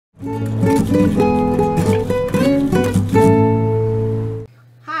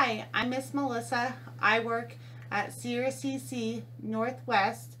Hi, I'm Miss Melissa. I work at CRCC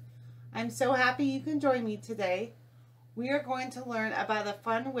Northwest. I'm so happy you can join me today. We are going to learn about a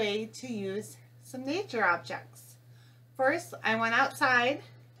fun way to use some nature objects. First, I went outside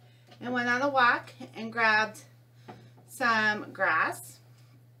and went on a walk and grabbed some grass,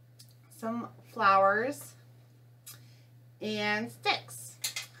 some flowers, and sticks.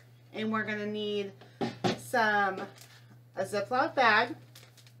 And we're going to need a Ziploc bag,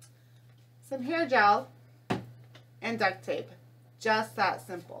 some hair gel, and duct tape. Just that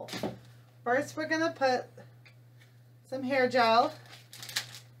simple. First, we're going to put some hair gel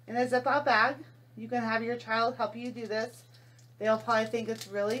in a Ziploc bag. You can have your child help you do this. They'll probably think it's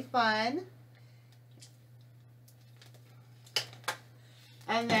really fun.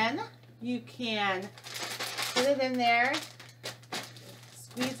 And then you can put it in there,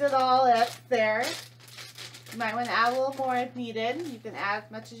 squeeze it all up there. You might want to add a little more if needed. You can add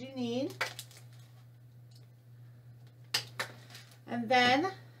as much as you need. And then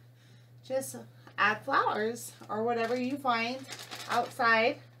just add flowers or whatever you find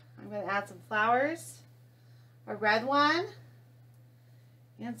outside. I'm going to add some flowers, a red one,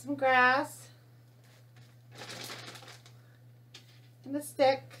 and some grass, and a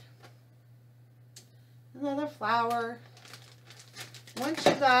stick, another flower. Once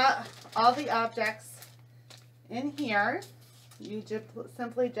you got all the objects in here, you just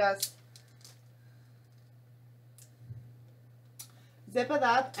simply just zip it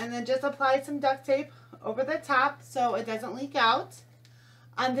up and then just apply some duct tape over the top so it doesn't leak out.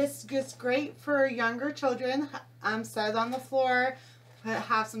 This is great for younger children. Set it on the floor,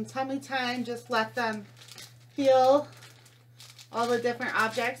 have some tummy time, just let them feel all the different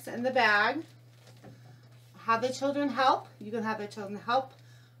objects in the bag. Have the children help. You can have the children help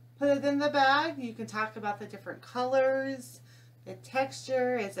put it in the bag. You can talk about the different colors, the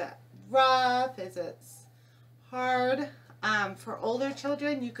texture. Is it rough? Is it hard? For older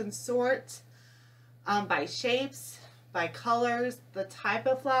children, you can sort by shapes, by colors, the type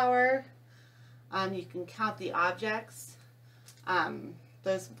of flower. You can count the objects.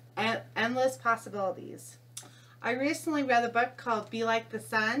 There's endless possibilities. I recently read a book called Be Like the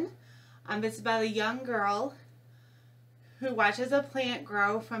Sun. It's about a young girl who watches a plant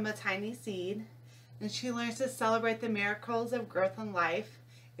grow from a tiny seed, and she learns to celebrate the miracles of growth in life.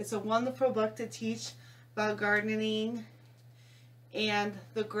 It's a wonderful book to teach about gardening and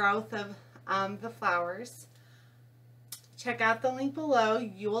the growth of the flowers. Check out the link below.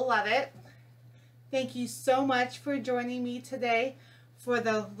 You will love it. Thank you so much for joining me today for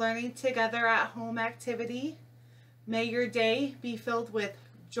the Learning Together at Home activity. May your day be filled with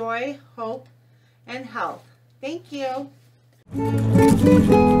joy, hope, and health. Thank you.